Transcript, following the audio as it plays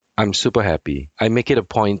I'm super happy. I make it a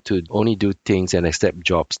point to only do things and accept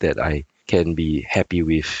jobs that I can be happy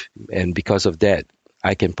with. And because of that,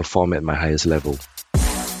 I can perform at my highest level.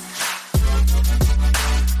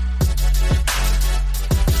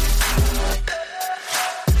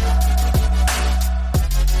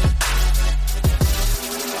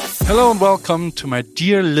 Hello and welcome to my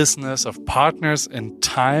dear listeners of Partners in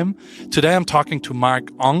Time. Today I'm talking to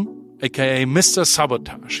Mark Ong, aka Mr.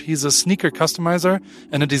 Sabotage. He's a sneaker customizer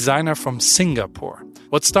and a designer from Singapore.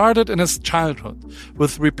 What started in his childhood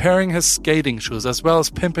with repairing his skating shoes as well as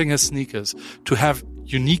pimping his sneakers to have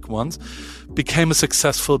unique ones became a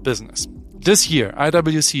successful business. This year,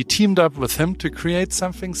 IWC teamed up with him to create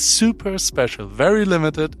something super special, very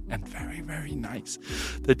limited and very, very nice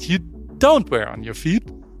that you don't wear on your feet,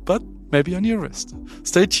 but maybe on your wrist.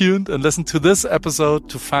 Stay tuned and listen to this episode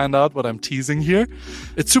to find out what I'm teasing here.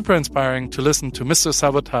 It's super inspiring to listen to Mr.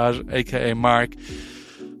 Sabotage, aka Mark.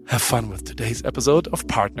 Have fun with today's episode of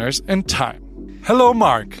Partners in Time. Hello,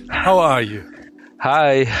 Mark. How are you?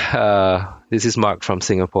 Hi, this is Mark from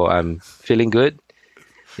Singapore. I'm feeling good.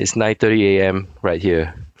 It's 9:30 a.m. right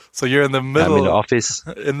here. So you're in the middle. I'm in the office.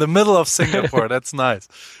 In the middle of Singapore. That's nice.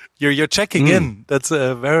 You're checking in. That's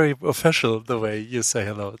very official, the way you say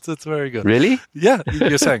hello. It's very good. Really? Yeah.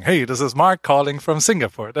 You're saying, hey, this is Mark calling from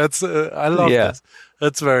Singapore. That's I love this.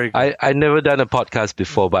 That's very good. I never done a podcast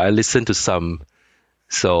before, but I listened to some.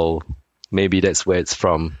 So maybe that's where it's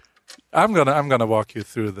from. I'm gonna walk you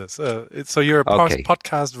through this. So you're a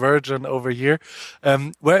podcast virgin over here.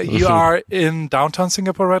 Where you are in downtown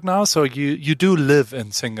Singapore right now. So you do live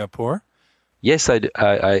in Singapore. Yes,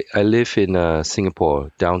 I live in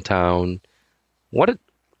Singapore, downtown.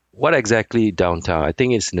 What exactly downtown? I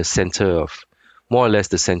think it's in the center of, more or less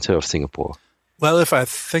the center of Singapore. Well, if I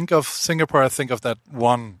think of Singapore, I think of that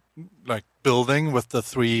one like building with the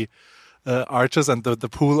three arches and the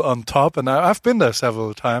pool on top. And I've been there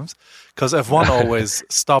several times because F1 always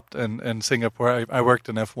stopped in Singapore. I worked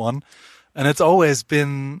in F1, and it's always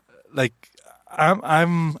been like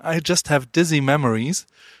I just have dizzy memories.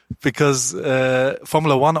 Because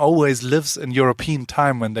Formula One always lives in European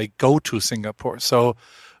time when they go to Singapore. So,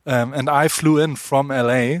 and I flew in from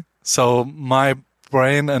LA, so my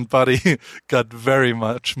brain and body got very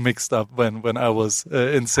much mixed up when I was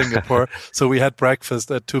in Singapore. So we had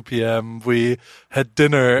breakfast at 2 p.m. We had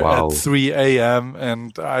dinner at 3 a.m.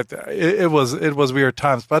 and it was weird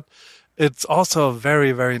times, but it's also a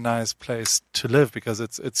very, very nice place to live because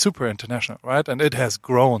it's super international, right? And it has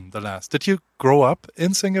grown the last. Did you grow up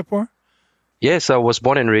in Singapore? Yes, I was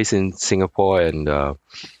born and raised in Singapore, and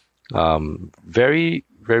very,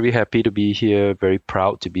 very happy to be here. Very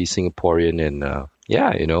proud to be Singaporean, and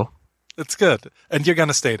it's good. And you're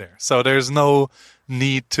gonna stay there, so there's no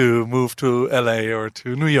need to move to LA or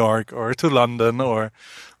to New York or to London or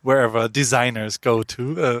wherever designers go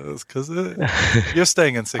to, because you're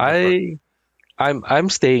staying in Singapore. I'm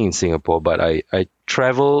staying in Singapore, but I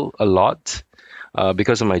travel a lot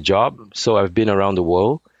because of my job. So I've been around the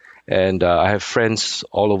world, and I have friends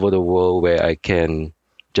all over the world where I can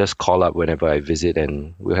just call up whenever I visit,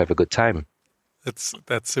 and we'll have a good time. That's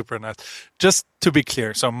super nice. Just to be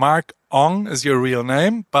clear, so Mark Ong is your real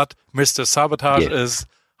name, but Mr. Sabotage is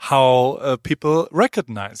how people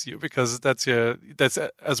recognize you, because that's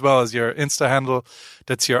as well as your Insta handle,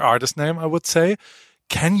 that's your artist name, I would say.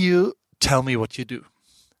 Can you tell me what you do?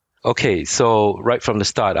 Okay, so right from the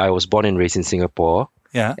start, I was born and raised in Singapore.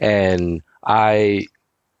 Yeah. And I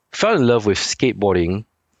fell in love with skateboarding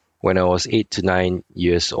when I was 8 to 9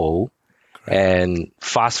 years old. Great. And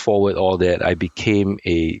fast forward all that, I became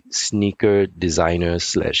a sneaker designer /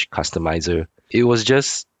 customizer. It was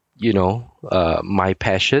just my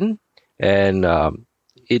passion, and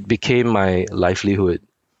it became my livelihood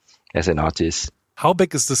as an artist. How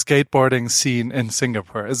big is the skateboarding scene in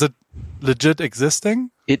Singapore? Is it legit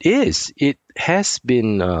existing? It is. It has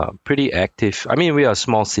been pretty active. I mean, we are a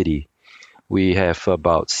small city. We have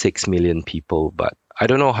about 6 million people, but I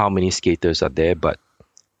don't know how many skaters are there. But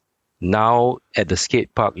now at the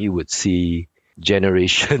skate park, you would see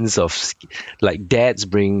generations of like dads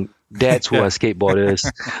who are skateboarders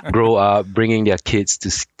grow up bringing their kids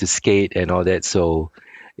to skate and all that. So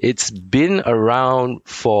it's been around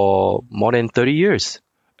for more than 30 years.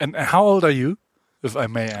 And how old are you, if I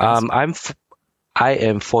may ask? I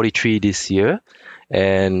am 43 this year,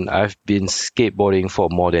 and I've been skateboarding for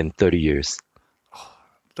more than 30 years.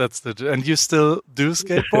 And you still do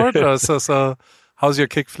skateboard? So how's your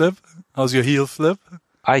kick flip? How's your heel flip?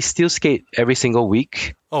 I still skate every single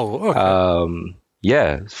week. Oh,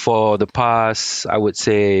 okay. For the past, I would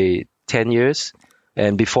say 10 years.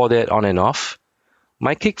 And before that, on and off.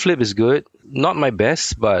 My kickflip is good. Not my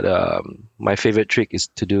best, but my favorite trick is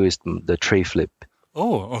the tray flip.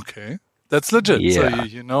 Oh, okay. That's legit. So Yeah.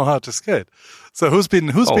 you know how to skate. So who's been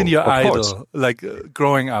Oh, your of course. idol like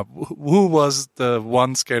growing up? Who was the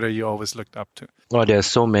one skater you always looked up to? Oh, there's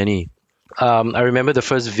so many. I remember the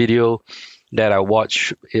first video that I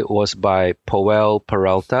watched. It was by Powell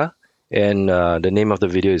Peralta, and the name of the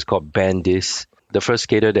video is called Bandis. The first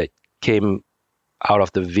skater that came out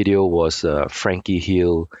of the video was Frankie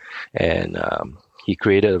Hill, and he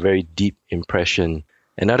created a very deep impression.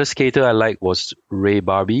 Another skater I liked was Ray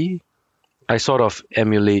Barbie. I sort of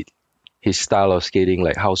emulate his style of skating,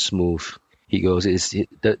 like how smooth he goes.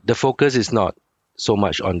 The focus is not so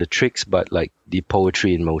much on the tricks, but like the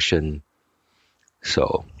poetry in motion.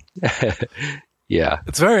 So, yeah.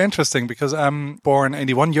 It's very interesting because I'm born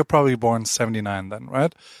 81. You're probably born 79 then,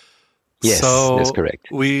 right? Yes, So that's correct.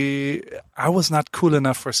 I was not cool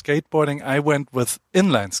enough for skateboarding. I went with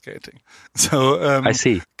inline skating. So, I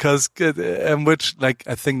see. cause, which like,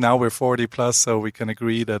 I think now we're 40 plus, so we can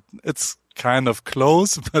agree that it's kind of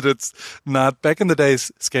close, but it's not. Back in the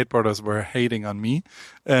days, skateboarders were hating on me,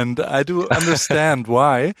 and I do understand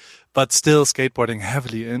why. But still, skateboarding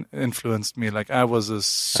heavily influenced me. Like I was a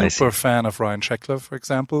super fan of Ryan Sheckler, for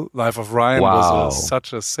example. Life of Ryan Wow. was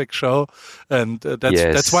such a sick show, and that's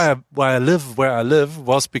Yes. why I live where I live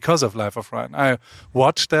was because of Life of Ryan. I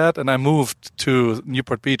watched that, and I moved to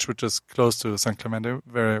Newport Beach, which is close to San Clemente,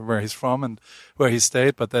 where he's from and where he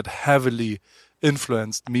stayed. But that heavily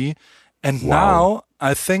influenced me. And Wow. now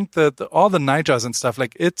I think that all the nightjars and stuff,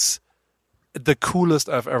 like it's the coolest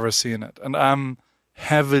I've ever seen it. And I'm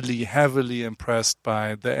heavily impressed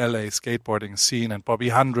by the LA skateboarding scene and Bobby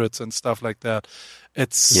Hundreds and stuff like that.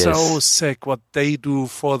 It's so Yes. sick what they do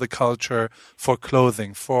for the culture, for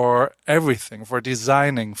clothing, for everything, for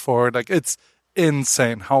designing, for like, it's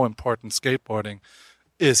insane how important skateboarding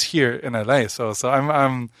is here in LA. So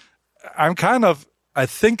I'm kind of, I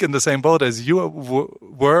think, in the same boat as you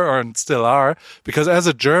were and still are, because as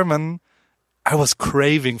a German, I was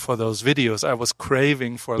craving for those videos. I was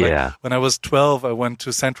craving for like Yeah. when I was 12, I went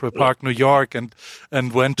to Central Park, New York,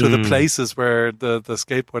 and went to the places where the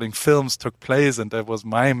skateboarding films took place, and that was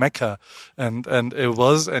my mecca. And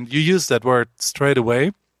you used that word straight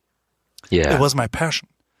away. Yeah. It was my passion.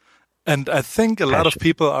 And I think a lot of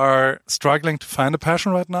people are struggling to find a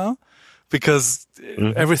passion right now because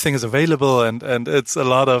everything is available and it's a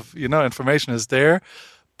lot of, information is there.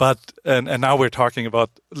 But, and now we're talking about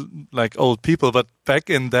like old people, but back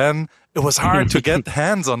in then it was hard to get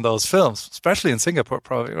hands on those films, especially in Singapore,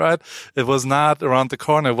 probably, right? It was not around the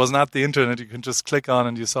corner. It was not the internet. You can just click on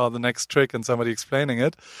and you saw the next trick and somebody explaining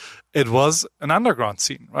it. It was an underground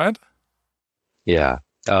scene, right? Yeah.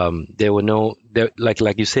 There were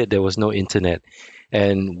like you said, there was no internet,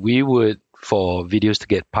 and we would, for videos to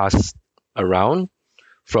get passed around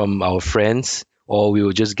from our friends, or we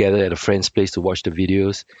would just gather at a friend's place to watch the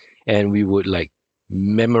videos, and we would like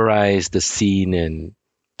memorize the scene and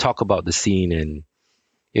talk about the scene, and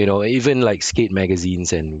even like skate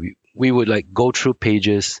magazines, and we would like go through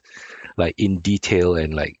pages like in detail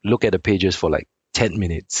and like look at the pages for like 10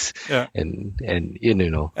 minutes Yeah. and like,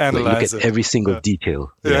 look Analyze at it. every single Yeah.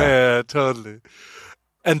 detail. Yeah, totally.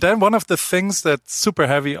 And then one of the things that's super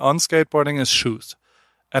heavy on skateboarding is shoes.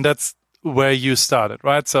 And that's where you started,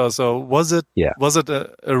 right? So was it Yeah.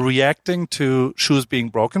 a reacting to shoes being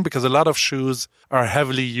broken? Because a lot of shoes are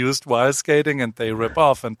heavily used while skating and they rip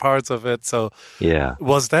off and parts of it. So Yeah.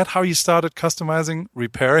 was that how you started customizing,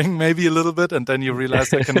 repairing maybe a little bit, and then you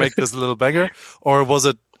realized I can make this a little bigger? Or was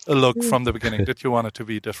it a look from the beginning? Did you want it to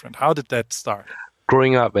be different? How did that start?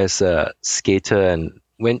 Growing up as a skater, and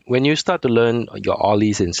when you start to learn your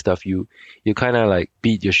ollies and stuff, you kind of like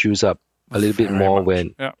beat your shoes up a little bit Very more much.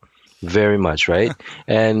 Yeah. very much, right?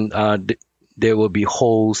 And there will be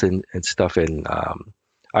holes and stuff, and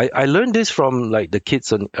I learned this from like the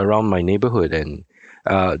kids around my neighborhood, and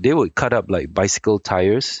they would cut up like bicycle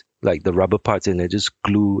tires, like the rubber parts, and they just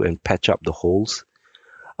glue and patch up the holes.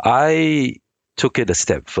 I took it a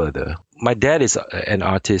step further. My dad is an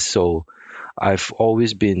artist, so I've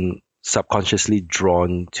always been subconsciously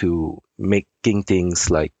drawn to making things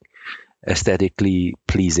like aesthetically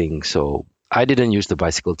pleasing. So I didn't use the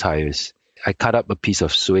bicycle tires. I cut up a piece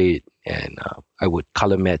of suede and I would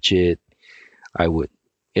color match it. I would,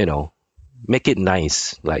 make it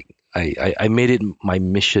nice. Like I made it my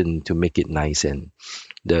mission to make it nice. And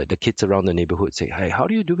the kids around the neighborhood say, "Hey, how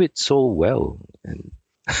do you do it so well?" And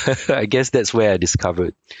I guess that's where I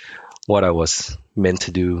discovered what I was meant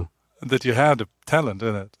to do. That you had a talent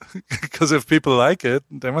in it. Because if people like it,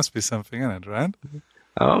 there must be something in it, right?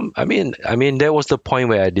 I mean, that was the point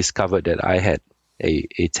where I discovered that I had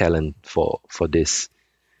a talent for this.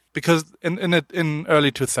 Because in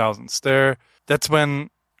early 2000s, that's when,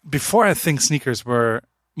 before I think sneakers were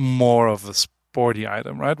more of a sporty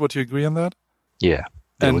item, right? Would you agree on that? Yeah,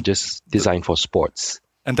 they And were just designed for sports.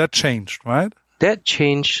 And that changed, right? That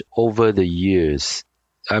changed over the years.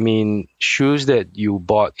 I mean, shoes that you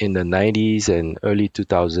bought in the 90s and early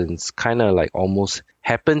 2000s kind of like almost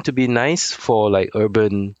happened to be nice for like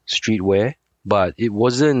urban streetwear, but it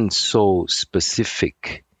wasn't so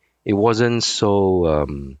specific. It wasn't so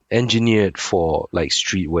engineered for like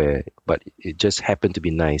streetwear, but it just happened to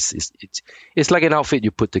be nice. It's like an outfit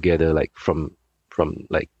you put together like from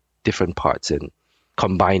like different parts and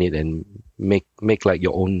combine it and make like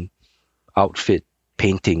your own outfit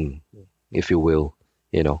painting, if you will.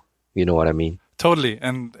 You know what I mean? Totally.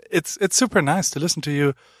 And it's super nice to listen to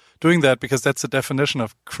you doing that, because that's the definition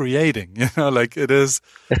of creating, like it is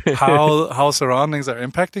how surroundings are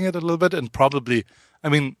impacting it a little bit. And probably, I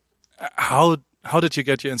mean, how did you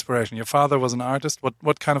get your inspiration? Your father was an artist.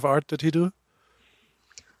 What kind of art did he do?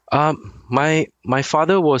 My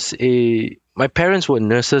father was my parents were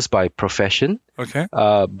nurses by profession. Okay.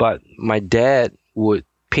 But my dad would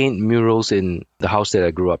paint murals in the house that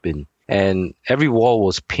I grew up in. And every wall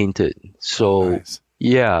was painted. So, nice.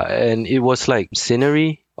 Yeah, and it was like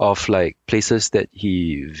scenery of like places that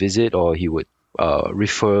he visit, or he would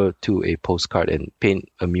refer to a postcard and paint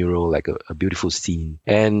a mural, like a beautiful scene.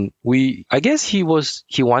 And I guess he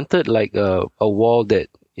wanted like a wall that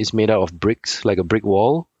is made out of bricks, like a brick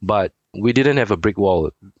wall, but we didn't have a brick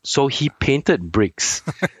wall. So he painted bricks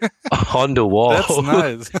on the wall. That's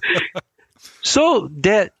nice. So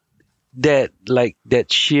that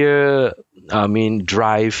sheer,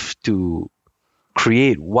 drive to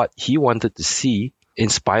create what he wanted to see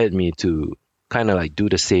inspired me to kind of like do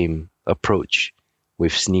the same approach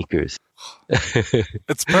with sneakers.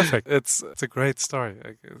 It's perfect. It's a great story.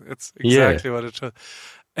 It's exactly what it should.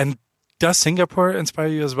 And does Singapore inspire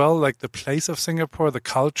you as well? Like the place of Singapore, the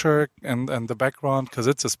culture and the background, because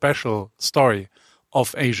it's a special story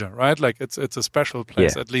of Asia, right? Like it's a special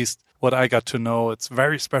place. At least what I got to know, it's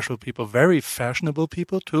very special people, very fashionable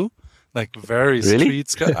people too, like very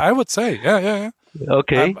street. I would say, yeah.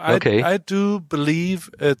 Okay. I do believe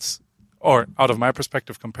or out of my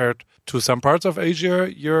perspective, compared to some parts of Asia,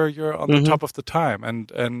 you're on the top of the time,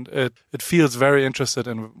 and it feels very interested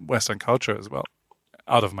in Western culture as well.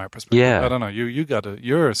 Out of my perspective, I don't know.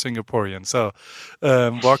 You're a Singaporean, so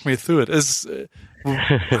walk me through it.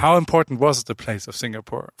 How important was the place of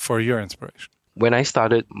Singapore for your inspiration? When I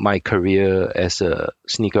started my career as a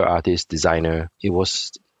sneaker artist designer, it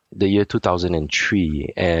was the year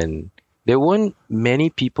 2003, and there weren't many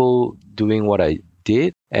people doing what I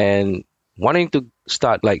did, and wanting to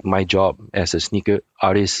start like my job as a sneaker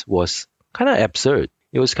artist was kind of absurd.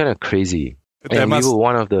 It was kind of crazy. We were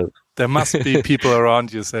one of the... There must be people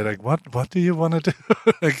around you say like, what do you want to do?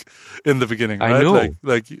 Like in the beginning, right? I know.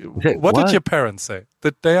 What did your parents say?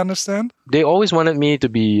 Did they understand? They always wanted me to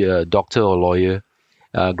be a doctor or lawyer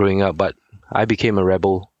growing up, but I became a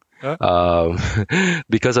rebel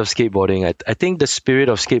because of skateboarding. I think the spirit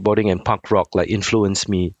of skateboarding and punk rock like influenced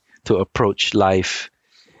me to approach life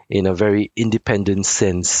in a very independent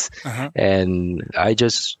sense. And I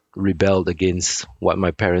just rebelled against what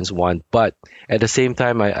my parents want. But at the same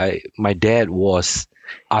time, my dad was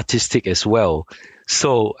artistic as well.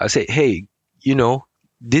 So I said, hey,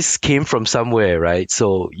 this came from somewhere, right?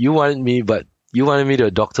 So you wanted me to be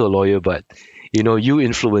a doctor or lawyer, but you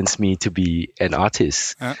influenced me to be an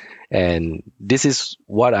artist. And this is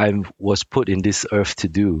what I was put in this earth to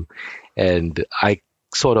do. And I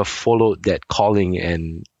sort of followed that calling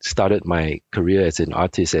and started my career as an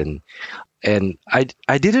artist. And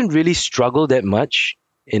I didn't really struggle that much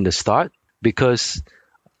in the start, because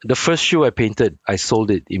the first shoe I painted, I sold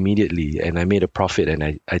it immediately and I made a profit.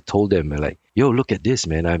 And I told them like, yo, look at this,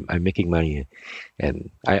 man, I'm making money. And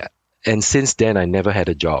since then I never had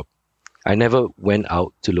a job. I never went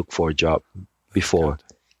out to look for a job before.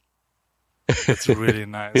 It's really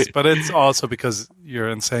nice. But it's also because you're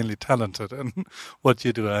insanely talented in what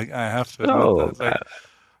you do. I have to admit that.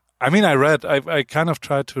 I kind of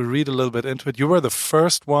tried to read a little bit into it. You were the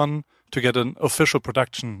first one to get an official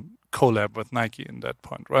production collab with Nike in that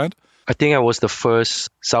point, right? I think I was the first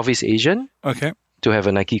Southeast Asian to have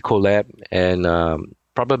a Nike collab, and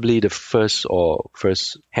probably the first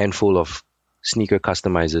handful of sneaker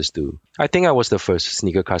customizers too. I think I was the first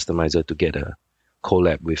sneaker customizer to get a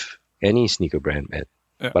collab with any sneaker brand, man.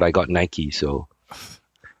 Yeah. But I got Nike, so...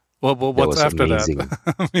 Well, what's after amazing.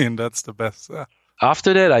 That? I mean, that's the best.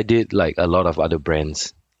 After that, I did like a lot of other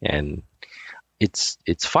brands, and it's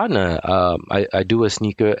fun. I do a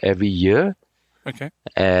sneaker every year, Okay.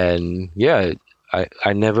 And yeah,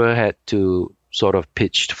 I never had to sort of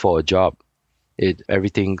pitched for a job.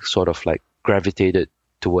 Everything sort of like gravitated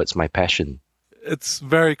towards my passion. It's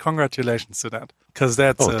very congratulations to that, because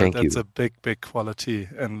that's Oh, thank a you. big quality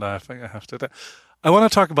in life. I have to. I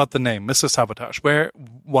want to talk about the name, Mr. Sabotage.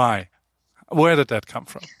 Why, where did that come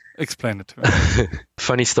from? Explain it to me.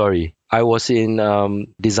 Funny story. I was in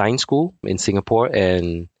design school in Singapore,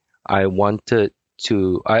 and I wanted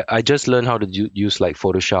I just learned how to use like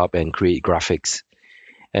Photoshop and create graphics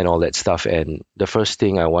and all that stuff. And the first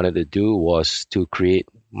thing I wanted to do was to create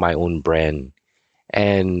my own brand.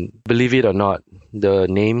 And believe it or not, the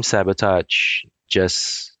name Sabotage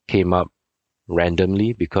just came up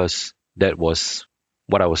randomly because that was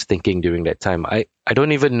what I was thinking during that time. I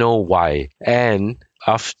don't even know why. And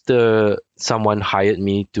after someone hired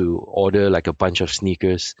me to order like a bunch of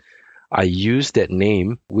sneakers, I used that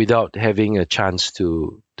name without having a chance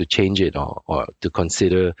to change it or to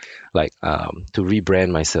consider like to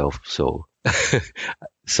rebrand myself. So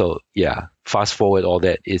so yeah, fast forward all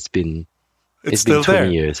that, it's been It's 20 still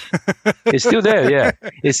there. years. It's still there, yeah.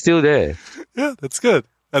 It's still there. Yeah, that's good,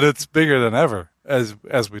 and it's bigger than ever as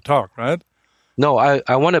we talk, right? No,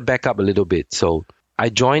 I want to back up a little bit. So I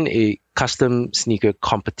joined a custom sneaker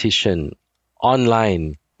competition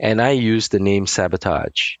online, and I used the name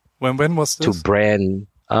Sabotage When was to this? brand.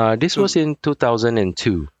 This was in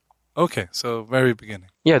 2002. Okay, so very beginning.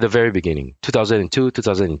 Yeah, the very beginning. 2002,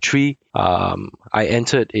 2003. I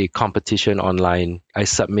entered a competition online. I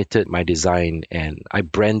submitted my design and I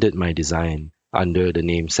branded my design under the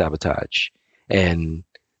name Sabotage. And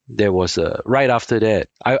there was right after that,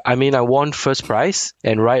 I mean, I won first prize.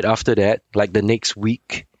 And right after that, like the next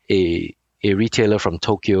week, a retailer from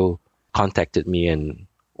Tokyo contacted me and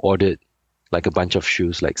ordered like a bunch of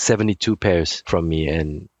shoes, like 72 pairs from me.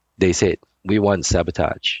 And they said, we want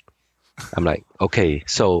Sabotage. I'm like, okay,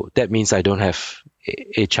 so that means I don't have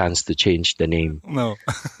a chance to change the name. No,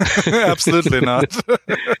 absolutely not.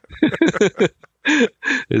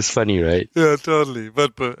 It's funny, right? Yeah, totally.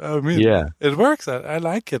 But I mean, Yeah. it works. I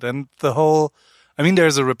like it, and the whole. I mean,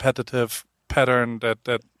 there's a repetitive pattern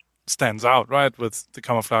that stands out, right, with the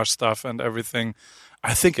camouflage stuff and everything.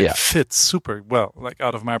 I think it Yeah. fits super well, like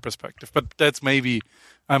out of my perspective. But that's maybe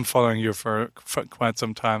I'm following you for quite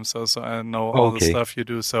some time, so I know all the Okay. stuff you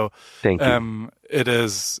do. So Thank you. it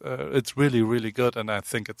is it's really good, and I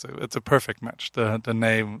think it's a perfect match, the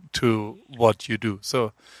name to what you do.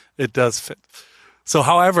 So it does fit. So,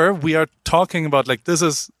 however, we are talking about like this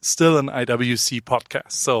is still an IWC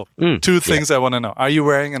podcast. So two yeah. things I want to know: are you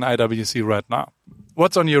wearing an IWC right now?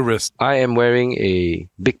 What's on your wrist? I am wearing a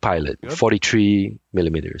Big Pilot, Good. 43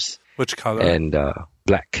 millimeters, Which color? and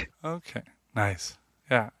black. Okay, nice.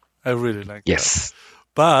 Yeah, I really like that. Yes.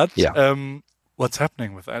 But Yeah. what's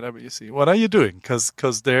happening with IWC? What are you doing?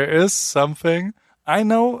 Because there is something. I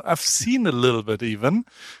know I've seen a little bit even,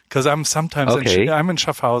 because I'm sometimes Okay. I'm in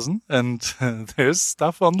Schaffhausen and there's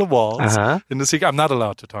stuff on the walls Uh-huh. in the secret. I'm not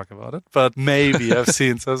allowed to talk about it, but maybe I've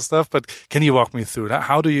seen some stuff. But can you walk me through that?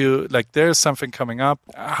 How do you, like, there's something coming up.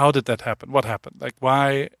 How did that happen? What happened? Like,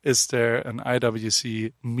 why is there an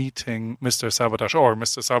IWC meeting Mr. Sabotage or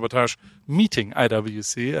Mr. Sabotage meeting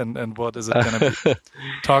IWC, and what is it going to be?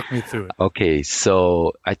 Talk me through it. Okay,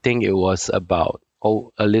 so I think it was about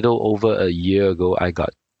a little over a year ago, I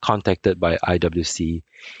got contacted by IWC,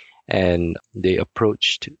 and they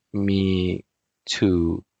approached me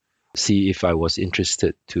to see if I was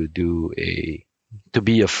interested to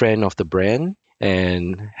be a friend of the brand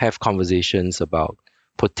and have conversations about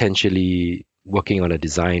potentially working on a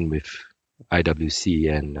design with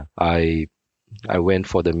IWC. And I went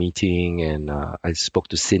for the meeting, and I spoke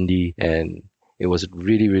to Cindy, and it was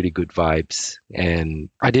really good vibes. And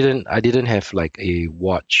I didn't have like a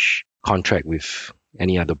watch contract with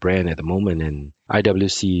any other brand at the moment, and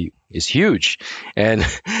IWC is huge, and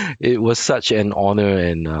it was such an honor.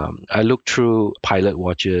 And I looked through Pilot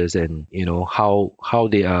watches, and you know how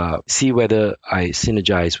they are, see whether I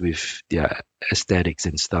synergize with their aesthetics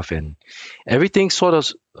and stuff, and everything sort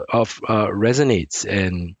of resonates.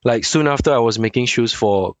 And like soon after I was making shoes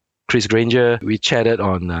for Chris Granger, we chatted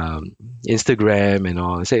on Instagram and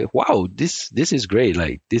all. I say, wow, this is great.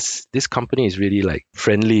 Like this company is really like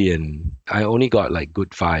friendly, and I only got like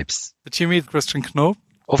good vibes. Did you meet Christian Knob?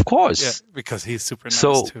 Of course. Yeah, because he's super nice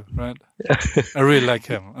So- too, right? I really like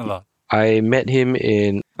him a lot. I met him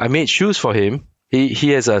I made shoes for him. He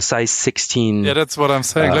has a size 16. Yeah, that's what I'm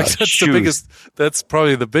saying. Like that's the shoes. biggest. That's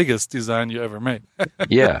probably the biggest design you ever made.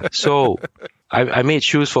 Yeah. So I made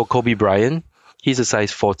shoes for Kobe Bryant. He's a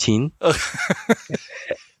size 14.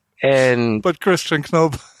 And But Christian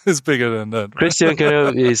Knob is bigger than that. Right? Christian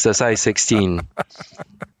Knob is a size 16.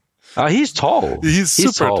 He's tall. He's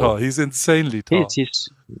super tall. He's insanely tall.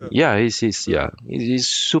 He's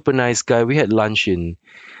super nice guy. We had lunch in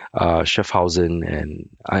Schaffhausen, and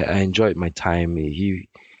I enjoyed my time. He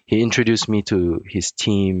introduced me to his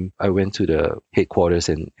team. I went to the headquarters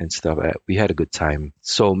and stuff. We had a good time.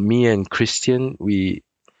 So me and Christian, we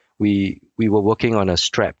were working on a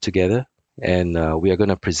strap together, and we are going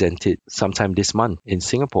to present it sometime this month in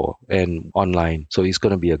Singapore and online. So it's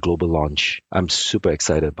going to be a global launch. I'm super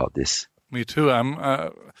excited about this. Me too. I'm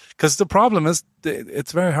because the problem is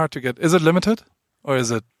it's very hard to get. Is it limited, or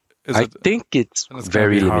is it? I think it's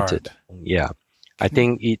very limited. Yeah, I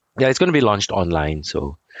think it's going to be launched online.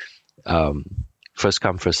 So first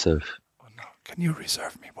come, first serve. Oh no! Can you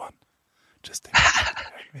reserve me one? Just in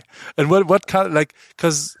case. And what color? Like,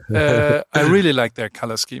 because I really like their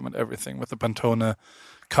color scheme and everything with the Pantone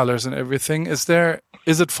colors and everything. Is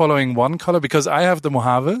it following one color? Because I have the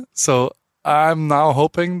Mojave, so I'm now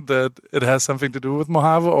hoping that it has something to do with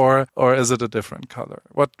Mojave, or is it a different color?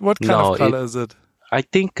 What kind of color is it? I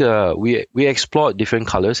think we explored different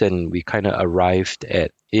colors, and we kind of arrived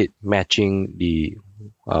at it matching the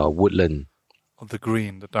woodland. The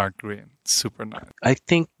green, the dark green. Super nice. I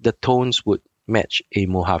think the tones would match a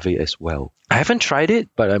Mojave as well. I haven't tried it,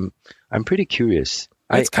 but I'm pretty curious.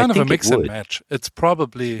 It's kind of a mix and match. It's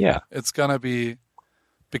probably it's gonna be,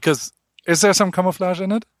 because is there some camouflage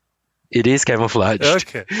in it? It is camouflaged.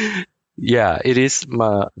 Okay. Yeah, it is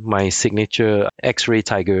my signature X-ray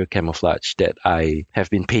tiger camouflage that I have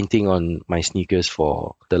been painting on my sneakers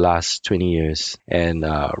for the last 20 years. And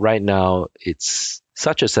right now, it's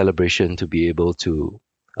such a celebration to be able to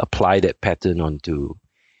apply that pattern onto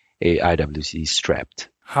a IWC strapped.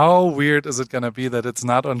 How weird is it going to be that it's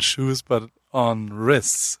not on shoes but on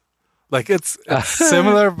wrists? Like it's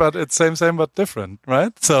similar, but it's same but different,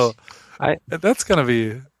 right? So that's going to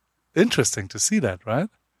be interesting to see that, right?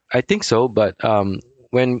 I think so, but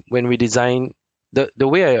when we design, the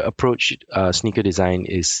way I approach sneaker design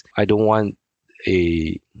is I don't want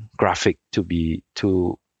a graphic to be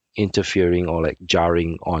too interfering or like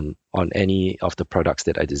jarring on any of the products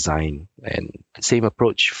that I design, and same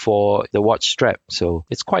approach for the watch strap. So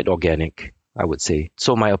it's quite organic, I would say.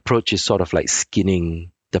 So my approach is sort of like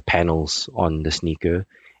skinning the panels on the sneaker,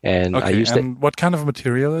 and I use that. What kind of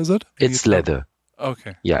material is it? It's leather.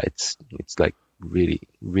 Okay. Yeah, it's like really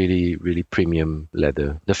premium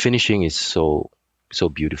leather. The finishing is so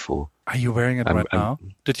beautiful. Are you wearing it right now?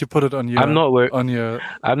 Did you put it on your? I'm not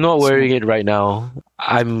wearing it right now.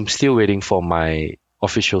 I'm still waiting for my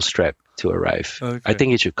official strap to arrive. Okay. I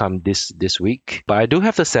think it should come this week. But I do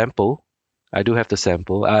have the sample.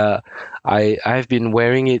 I've been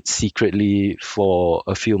wearing it secretly for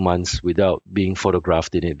a few months without being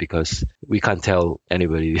photographed in it because we can't tell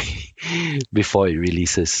anybody before it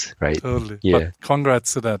releases, right? Totally. Yeah. But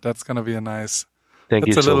congrats to that. That's going to be a nice. Thank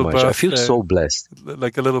you so much. I feel so blessed.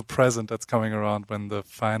 Like a little present that's coming around when the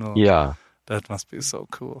final. Yeah. That must be so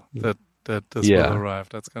cool. That this will arrive.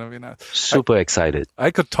 That's going to be nice. Super excited.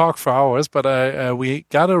 I could talk for hours, but we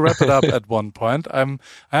got to wrap it up at one point. I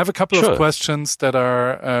have a couple of questions that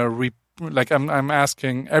are I'm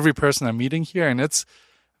asking every person I'm meeting here, and it's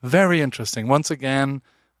very interesting. Once again,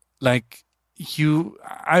 like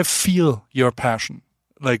I feel your passion.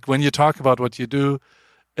 Like when you talk about what you do,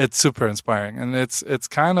 it's super inspiring, and it's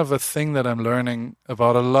kind of a thing that I'm learning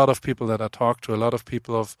about a lot of people that I talk to, a lot of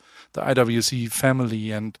people of the IWC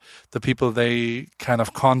family and the people they kind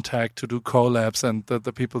of contact to do collabs and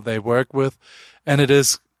the people they work with. And it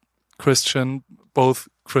is Christian, both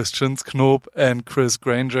Christians, Knob and Chris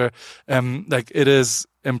Granger. Like it is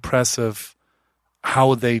impressive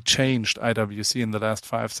how they changed IWC in the last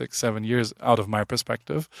 5, 6, 7 years out of my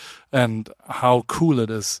perspective, and how cool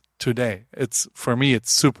it is today. For me,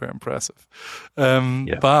 it's super impressive.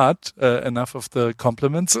 But enough of the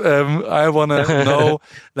compliments. I want to know,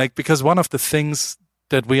 like, because one of the things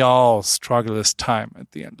that we all struggle is time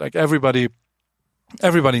at the end. Like everybody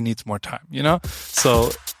needs more time, you know?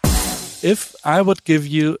 So if I would give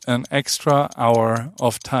you an extra hour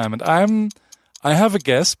of time, and I have a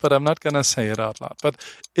guess, but I'm not going to say it out loud. But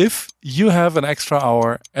if you have an extra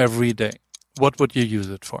hour every day, what would you use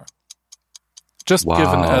it for? Just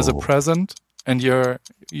given as a present, and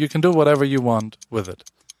you can do whatever you want with it.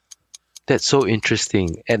 That's so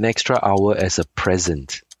interesting. An extra hour as a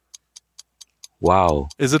present. Wow.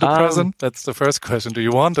 Is it a present? That's the first question. Do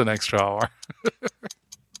you want an extra hour?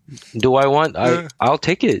 Do I want? I'll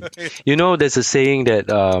take it. You know, there's a saying that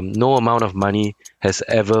no amount of money has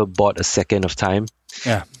ever bought a second of time.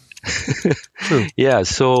 Yeah. True. Yeah.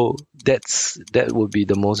 So that would be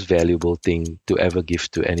the most valuable thing to ever give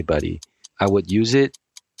to anybody. I would use it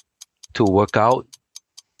to work out.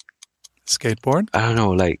 Skateboard? I don't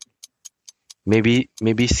know, like maybe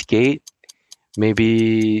skate.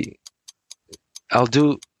 Maybe I'll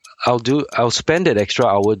spend that extra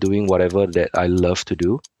hour doing whatever that I love to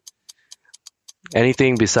do.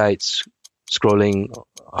 Anything besides scrolling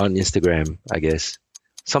on Instagram, I guess.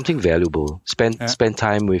 Something valuable. Spend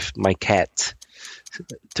time with my cat,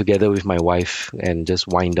 together with my wife, and just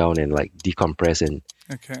wind down and like decompress and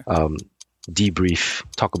debrief,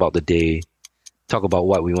 talk about the day, talk about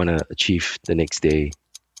what we want to achieve the next day,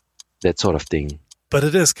 that sort of thing. But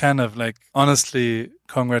it is kind of like, honestly,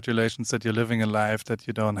 congratulations that you're living a life that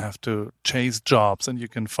you don't have to chase jobs and you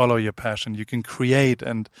can follow your passion, you can create,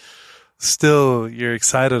 and still you're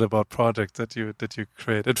excited about projects that you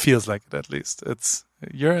create. It feels like it, at least.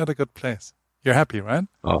 You're at a good place. You're happy, right?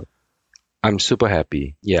 Oh, I'm super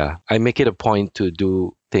happy. Yeah, I make it a point to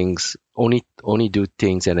do things, only do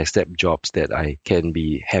things and accept jobs that I can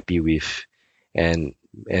be happy with, and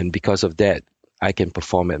because of that, I can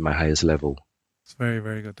perform at my highest level. It's very,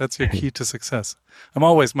 very good. That's your key to success.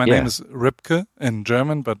 My name is Ripke in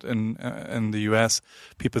German, but in the US,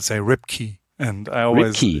 people say Ripke. And I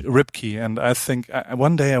always Ripke. And I think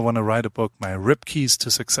one day I want to write a book, My Ripkeys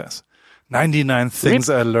to Success. 99 things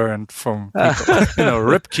I learned from people.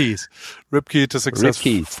 Ripke to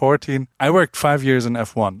Success. 14. I worked 5 years in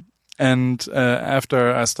F1. And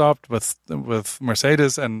after I stopped with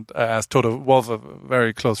Mercedes, and I asked Toto Wolff, a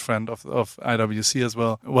very close friend of IWC as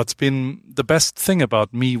well, what's been the best thing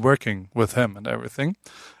about me working with him and everything,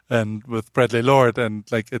 and with Bradley Lord,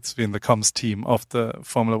 and like it's been the comms team of the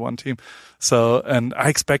Formula One team. So, and I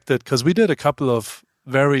expected, because we did a couple of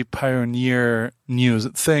very pioneer news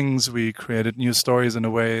things. We created news stories in a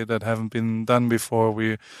way that haven't been done before.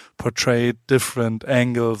 We portrayed different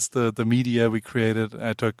angles, the media we created.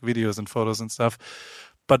 I took videos and photos and stuff.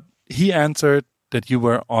 But he answered that you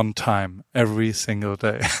were on time every single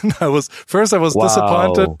day. And I was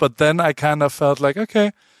disappointed, but then I kind of felt like,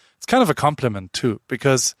 okay, it's kind of a compliment too,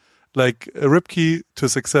 because like Ripke to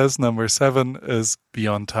Success number 7 is be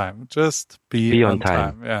on time. Just be on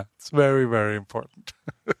time. Yeah, it's very, very important.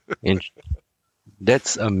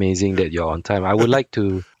 That's amazing that you're on time. I would like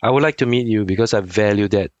to meet you because I value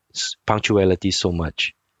that punctuality so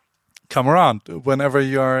much. Come around whenever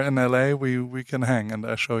you are in LA. We can hang, and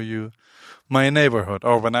I show you my neighborhood,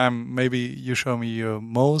 or maybe you show me your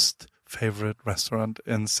most favorite restaurant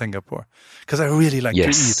in Singapore, because I really like to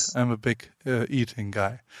eat. I'm a big eating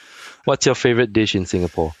guy. What's your favorite dish in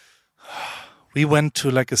Singapore? We went to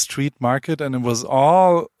like a street market, and it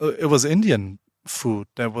was Indian food.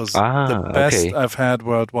 That was the best I've had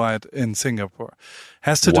worldwide in Singapore.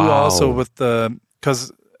 Has to do also with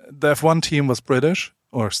because the F1 team was British,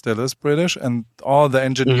 or still is British, and all the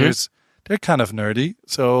engineers, they're kind of nerdy.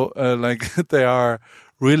 So like they are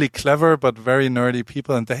really clever, but very nerdy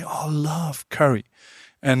people, and they all love curry.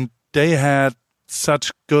 And they had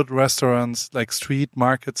such good restaurants, like street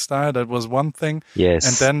market style. That was one thing. Yes.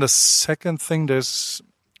 And then the second thing, is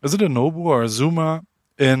it a Nobu or a Zuma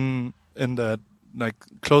in the, like,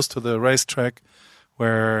 close to the racetrack,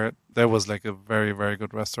 where there was like a very, very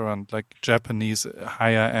good restaurant, like Japanese,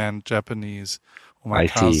 higher end Japanese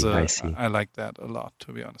omakase. I see. I like that a lot,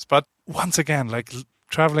 to be honest. But once again, like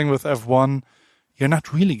traveling with F1, you're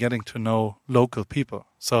not really getting to know local people.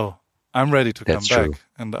 So I'm ready to come back,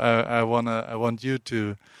 and I want you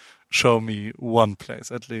to show me one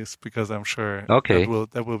place at least, because I'm sure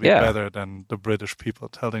that will be better than the British people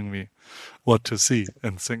telling me what to see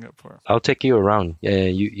in Singapore. I'll take you around.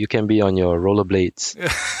 You can be on your rollerblades,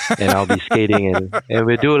 and I'll be skating, and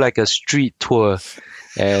we'll do like a street tour,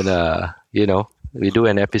 and we do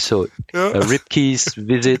an episode, a Ripke's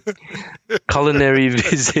visit, culinary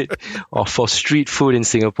visit, or for street food in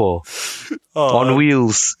Singapore. On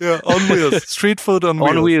wheels. Yeah, on wheels. Street food on wheels.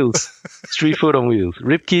 On wheels. Street food on wheels.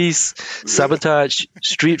 Ripke's, Sabotage,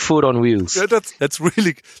 street food on wheels. Yeah, that's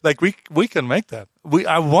really, like, we can make that.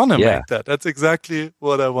 I want to make that. That's exactly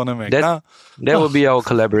what I want to make. That will be our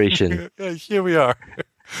collaboration. Here we are.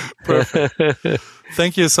 Perfect.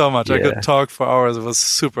 Thank you so much. I could talk for hours. It was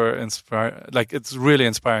super inspiring. Like, it's really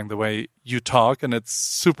inspiring the way you talk, and it's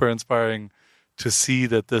super inspiring to see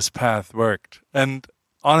that this path worked. And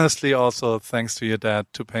honestly, also thanks to your dad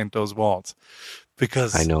to paint those walls,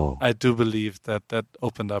 because I do believe that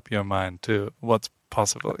opened up your mind to what's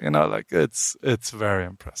possible. Like it's very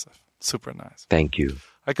impressive. Super nice. Thank you.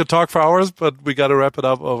 I could talk for hours, but we got to wrap it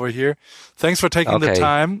up over here. Thanks for taking the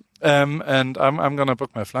time. And I'm going to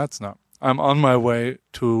book my flights now. I'm on my way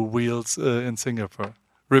to Wheels in Singapore.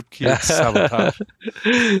 Ripkey Sabotage.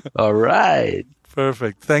 All right.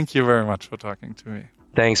 Perfect. Thank you very much for talking to me.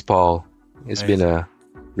 Thanks, Paul. It's been a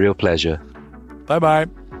real pleasure. Bye-bye.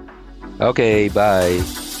 Okay, bye.